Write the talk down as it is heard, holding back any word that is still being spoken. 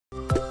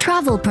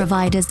Travel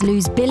providers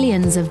lose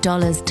billions of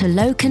dollars to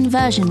low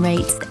conversion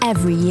rates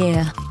every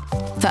year.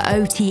 For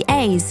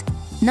OTAs,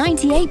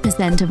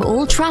 98% of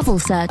all travel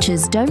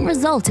searches don't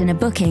result in a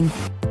booking,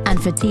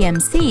 and for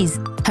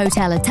TMCs,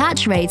 hotel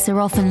attach rates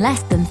are often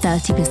less than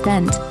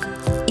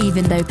 30%.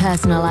 Even though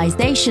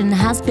personalization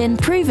has been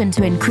proven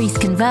to increase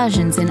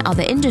conversions in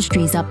other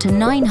industries up to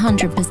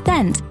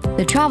 900%,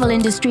 the travel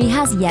industry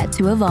has yet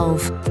to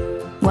evolve.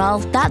 Well,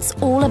 that's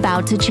all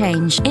about to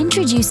change.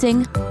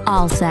 Introducing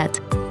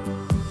OLSET.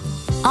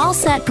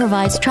 OLSET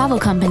provides travel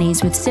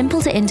companies with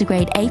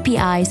simple-to-integrate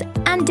APIs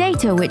and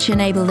data which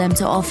enable them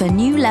to offer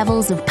new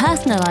levels of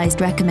personalized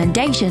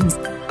recommendations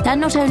that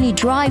not only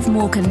drive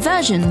more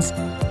conversions,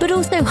 but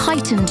also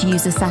heightened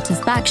user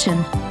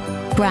satisfaction,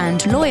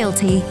 brand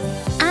loyalty,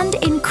 and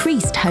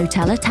increased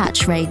hotel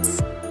attach rates.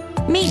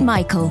 Meet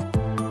Michael,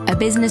 a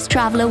business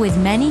traveler with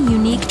many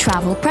unique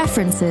travel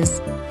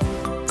preferences.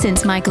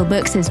 Since Michael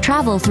books his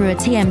travel through a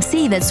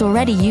TMC that's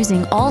already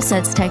using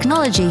OLSET's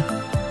technology,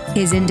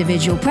 his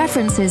individual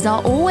preferences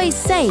are always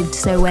saved,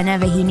 so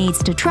whenever he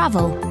needs to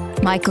travel,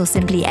 Michael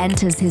simply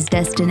enters his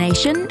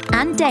destination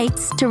and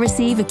dates to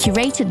receive a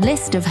curated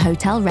list of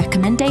hotel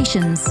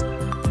recommendations.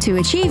 To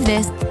achieve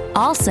this,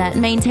 OLSET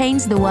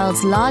maintains the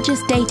world's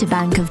largest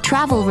databank of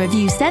travel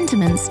review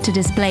sentiments to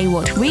display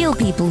what real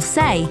people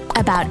say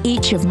about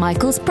each of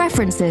Michael's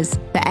preferences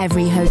for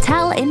every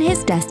hotel in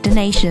his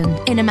destination.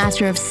 In a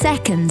matter of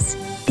seconds,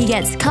 he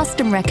gets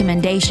custom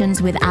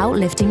recommendations without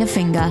lifting a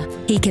finger.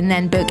 He can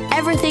then book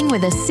everything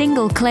with a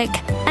single click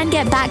and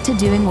get back to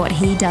doing what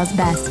he does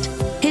best: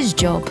 his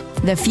job.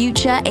 The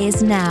future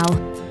is now.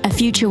 A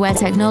future where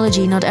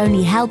technology not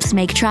only helps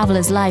make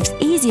travelers' lives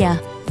easier,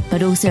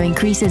 but also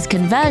increases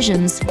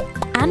conversions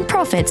and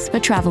profits for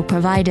travel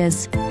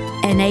providers.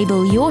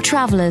 Enable your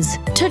travelers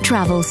to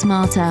travel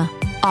smarter.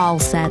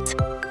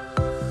 OLSET.